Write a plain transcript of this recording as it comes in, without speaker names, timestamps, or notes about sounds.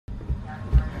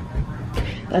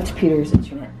That's Peter's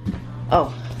internet.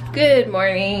 Oh, good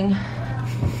morning.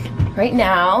 Right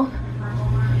now,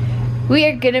 we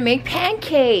are gonna make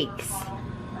pancakes.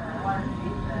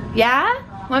 Yeah?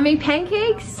 Wanna make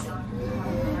pancakes?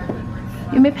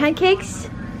 You make pancakes?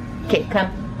 Okay, come.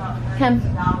 Come.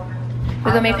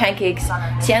 We're gonna make pancakes.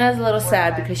 Sienna's a little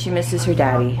sad because she misses her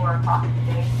daddy.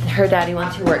 Her daddy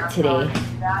went to work today.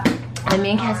 And me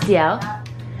and Castiel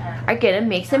are gonna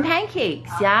make some pancakes,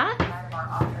 yeah?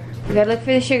 We gotta look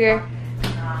for the sugar.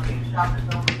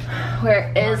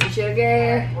 Where is the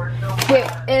sugar?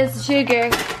 Where is the sugar?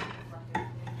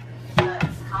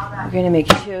 We're gonna make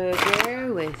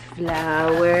sugar with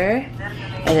flour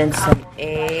and then some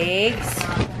eggs.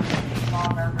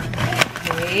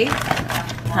 Okay.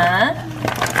 Huh?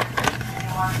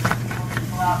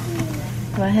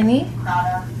 What, honey?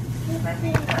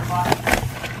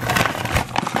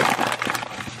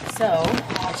 So,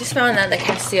 I just found out that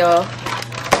Castiel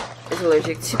is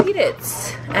allergic to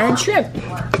peanuts and shrimp.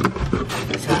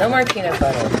 So no more peanut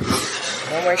butter.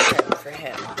 No more shrimp for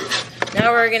him.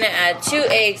 Now we're gonna add 2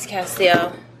 eggs,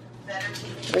 Castiel.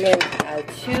 We're gonna add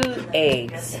 2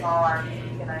 eggs.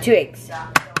 2 eggs.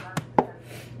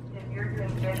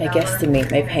 I guess to make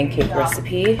my pancake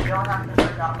recipe.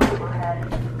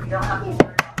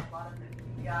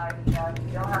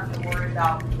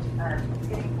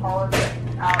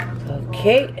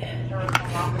 Okay.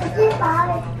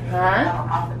 Huh?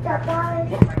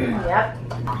 Yep.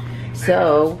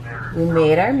 So we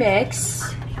made our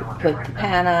mix. Put the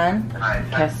pan on.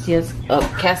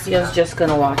 Castiel's just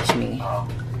gonna watch me. So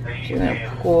we're gonna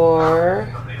pour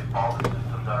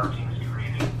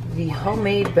the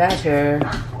homemade batter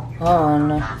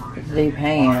on the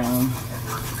pan.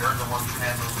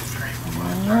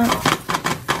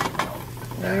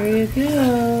 There you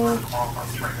go.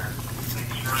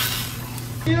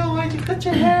 Ew, why'd you cut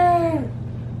your hair?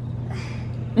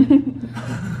 Because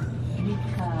you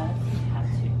have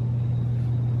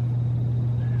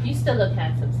to. You still look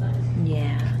handsome, son.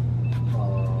 Yeah.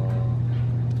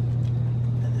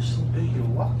 And they're so big, you're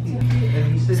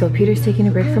walking. So Peter's taking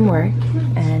a break from work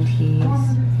and he's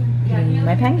eating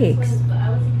my pancakes.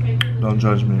 Don't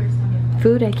judge me.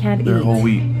 Food I can't They're eat. whole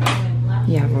wheat.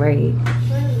 Yeah, right.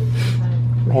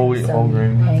 Whole wheat, whole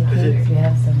grain. Pancakes, we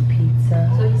have some pizza.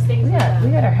 We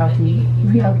got our healthy.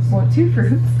 We have 2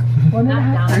 fruits,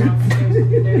 1.5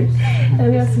 fruits. And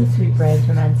we have some sweet bread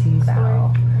from Auntie's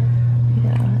Owl.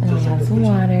 Yeah, and we have some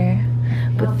water.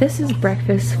 But this is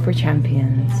breakfast for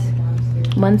champions.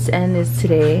 Month's end is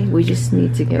today. We just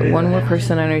need to get 1 more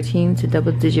person on our team to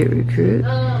double-digit recruit.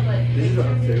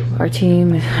 Our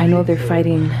team, I know they're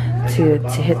fighting to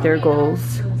hit their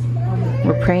goals.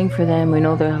 We're praying for them. We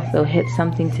know they'll hit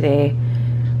something today.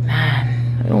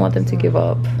 Man, I don't want them to give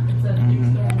up.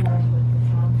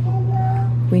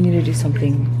 We need to do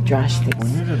something drastic. We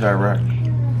need a direct.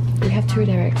 We have 2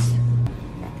 directs.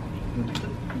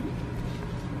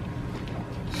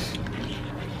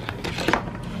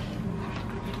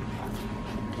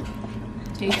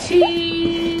 Say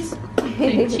cheese.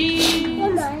 Say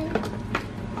cheese. Bye.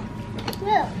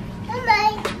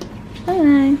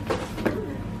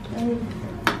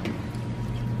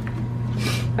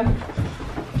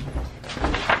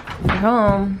 We're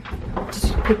home.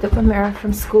 Just picked up Amara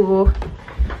from school.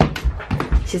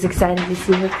 She's excited to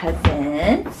see her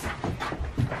cousins.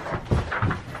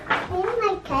 Who's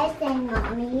my cousin,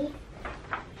 Mommy?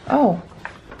 Oh,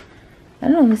 I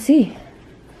don't know. Let's see.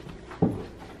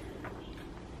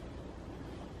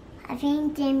 I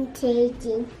think them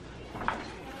tasty.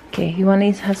 Okay, you want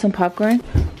to have some popcorn?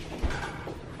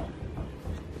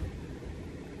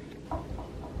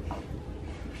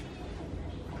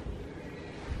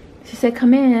 She said,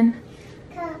 come in.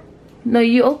 Come. No,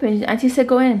 you open. Auntie said,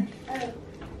 go in. Hi,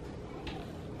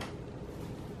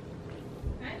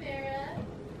 Mara.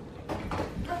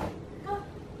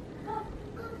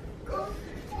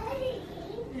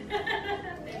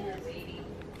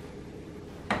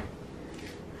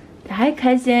 Hi,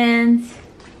 cousins.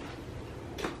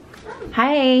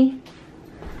 Hi.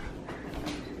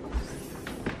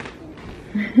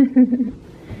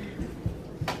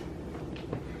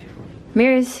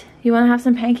 Mirs, you want to have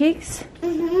some pancakes?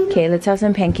 Okay, let's have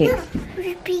some pancakes.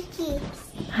 We're busy.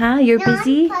 Huh? You're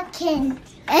busy? One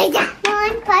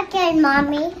pumpkin,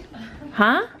 Mommy.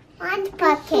 Huh? One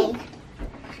pumpkin.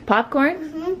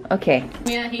 Popcorn? Okay.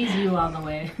 Yeah, he's you all the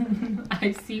way.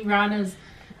 I see Rana's.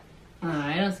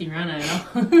 I don't see Rana at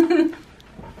all.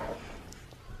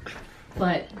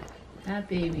 But that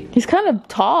baby. He's kind of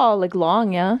tall, like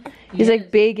long, yeah? He's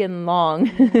like big and long.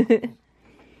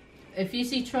 If you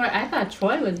see Troy, I thought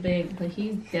Troy was big, but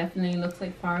he definitely looks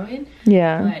like Farwin.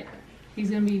 Yeah. But He's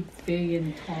gonna be big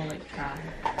and tall like Trav.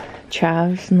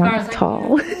 Trav's not Like,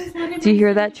 tall. yeah, Do you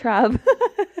hear that, Trav?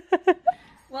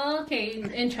 Well, okay,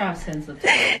 in Trav's sense of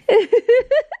things.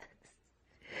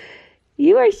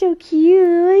 You are so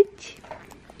cute.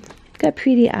 Got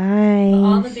pretty eyes.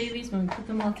 All the babies, when we put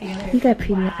them all together. You got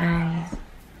pretty eyes.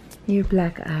 Your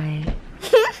black eye.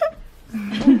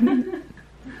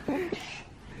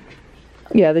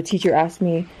 Yeah, the teacher asked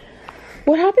me,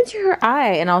 what happened to her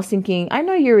eye? And I was thinking, I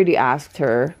know you already asked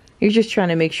her. You're just trying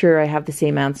to make sure I have the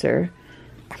same answer.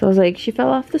 So I was like, she fell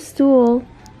off the stool.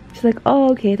 She's like,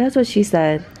 oh, okay, that's what she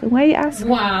said. Then why are you asking?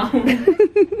 Wow.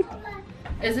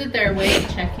 Is it their way of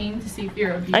checking to see if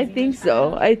you're abusing I think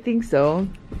so. I think so.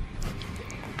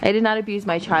 I did not abuse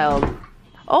my child.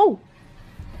 Oh!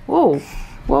 Whoa.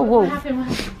 Whoa, whoa. What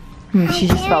happened? She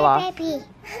just fell off. Baby.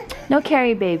 No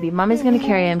carry, baby. Mommy's gonna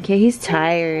carry him, okay? He's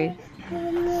tired. I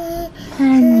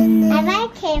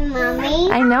like him,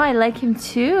 Mommy. I know, I like him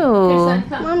too.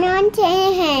 Mommy, I want to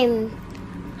him.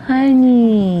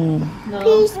 Honey. No.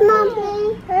 Please,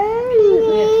 Mommy.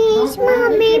 Please,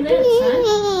 Mommy,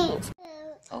 please.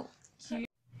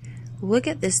 Look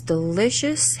at this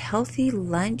delicious, healthy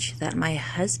lunch that my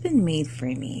husband made for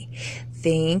me.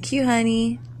 Thank you,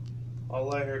 honey.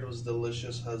 All I heard was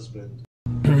delicious husband.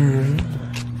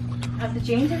 Have the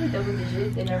James ever double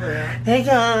digits? They never are. Hey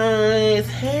guys,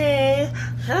 hey,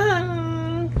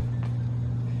 hi.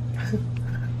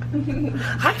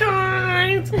 Hi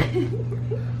guys.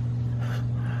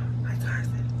 Hi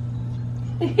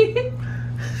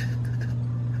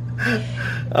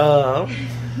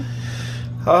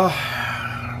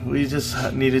guys. We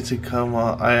just needed to come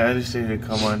on. I just needed to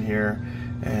come on here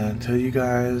and tell you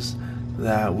guys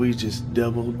that we just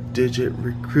double-digit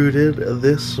recruited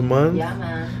this month. Yeah,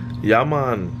 man. Yeah,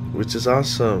 man, which is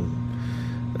awesome.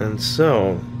 And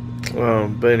so,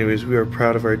 but anyways, we are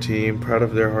proud of our team, proud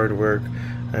of their hard work.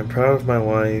 I'm proud of my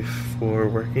wife for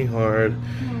working hard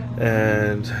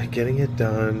and getting it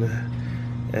done.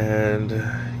 And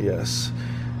yes,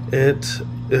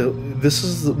 this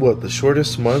is what the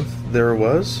shortest month there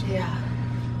was. Yeah.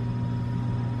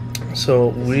 So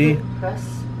we. Best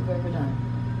we've ever done.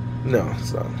 No,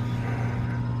 it's not.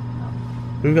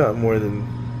 We've got more than.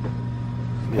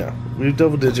 Yeah, we've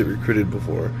double-digit recruited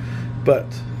before, but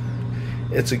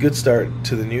it's a good start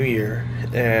to the new year,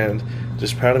 and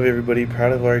just proud of everybody,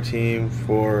 proud of our team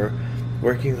for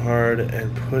working hard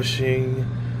and pushing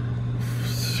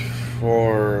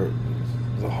for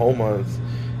the whole month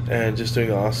and just doing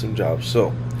an awesome job.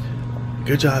 So,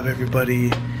 good job,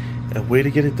 everybody, and way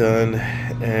to get it done.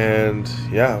 And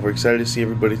yeah, we're excited to see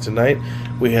everybody tonight.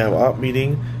 We have op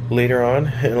meeting later on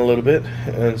in a little bit,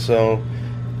 and so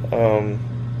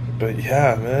but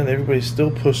yeah, man, everybody's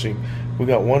still pushing. We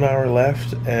got 1 hour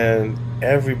left and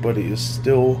everybody is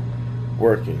still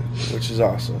working, which is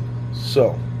awesome.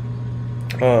 So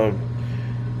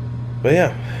but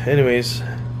yeah, anyways,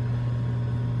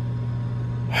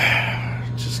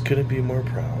 just couldn't be more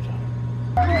proud.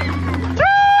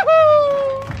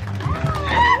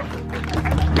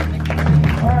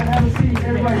 Alright, have a seat,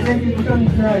 everybody. Thank you for coming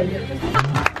tonight.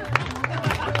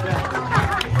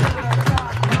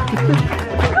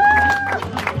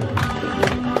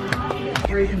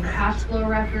 Breaking cash flow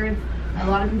records. A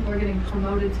lot of people are getting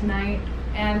promoted tonight.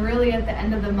 And really at the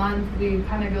end of the month, we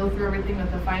kind of go through everything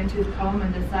with a fine-tooth comb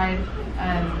and decide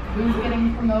who's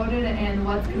getting promoted and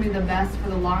what's going to be the best for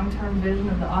the long-term vision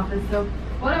of the office. So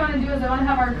what I want to do is I want to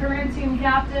have our current team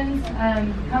captains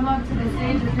come up to the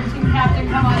stage. If your team captain,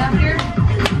 come on up here.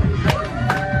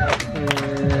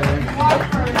 Walk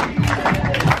for a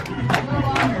little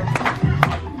longer.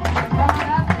 Come on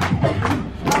up.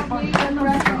 Hopefully you get the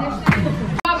recognition.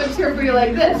 I'm interpreting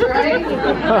like this, right?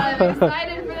 I'm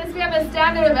excited for this. We have a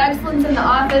standard of excellence in the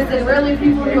office and really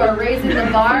people who are raising the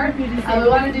bar. We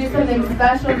want to do something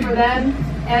special for them.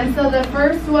 And so the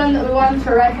first one that we want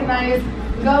to recognize,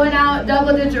 going out,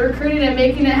 double-digit recruiting and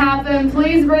making it happen.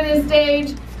 Please bring to the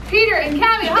stage Peter and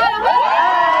Cammy.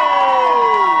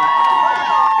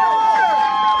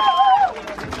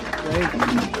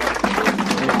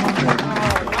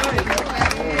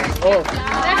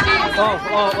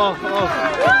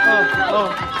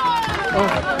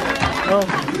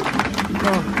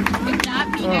 Good job,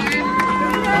 Peter.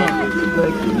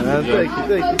 Thank you, man.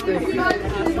 Thank you.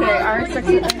 Okay, our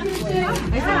second.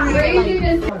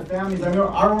 Families, I know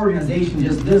our organization,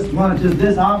 just this month, just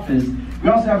this office, we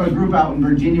also have a group out in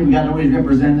Virginia. We got to always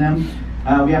represent them.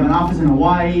 We have an office in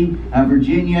Hawaii,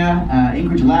 Virginia,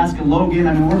 Anchorage, Alaska, Logan.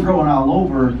 I mean, we're growing all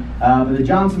over. But the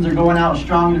Johnsons are going out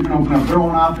strong. They're going to open up their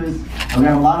own office. We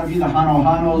have a lot of you, the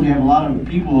Hanos. We have a lot of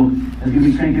people that's going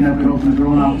to be cranking up and opening up their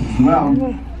own office as well.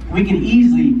 We can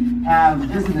easily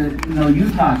have this in the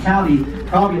Utah County,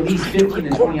 probably at least 15 to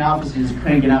 20 offices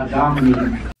cranking out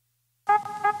dominating.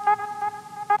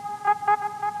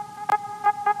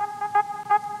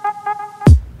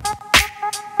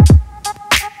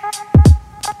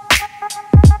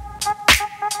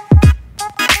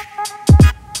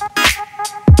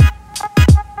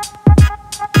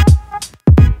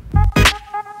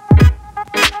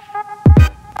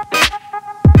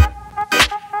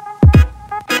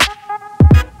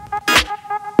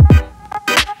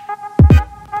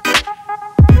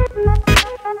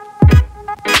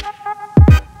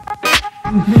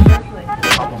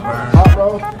 Hot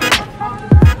roast.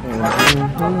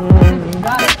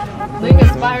 Ling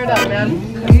is fired up,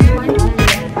 man.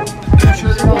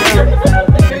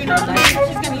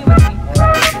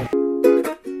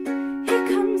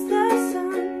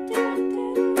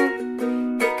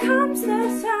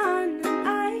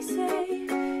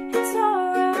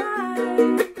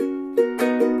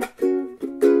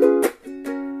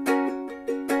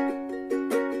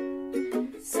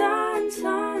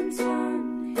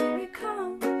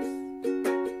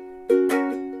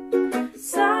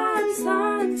 Sun,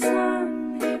 sun, sun.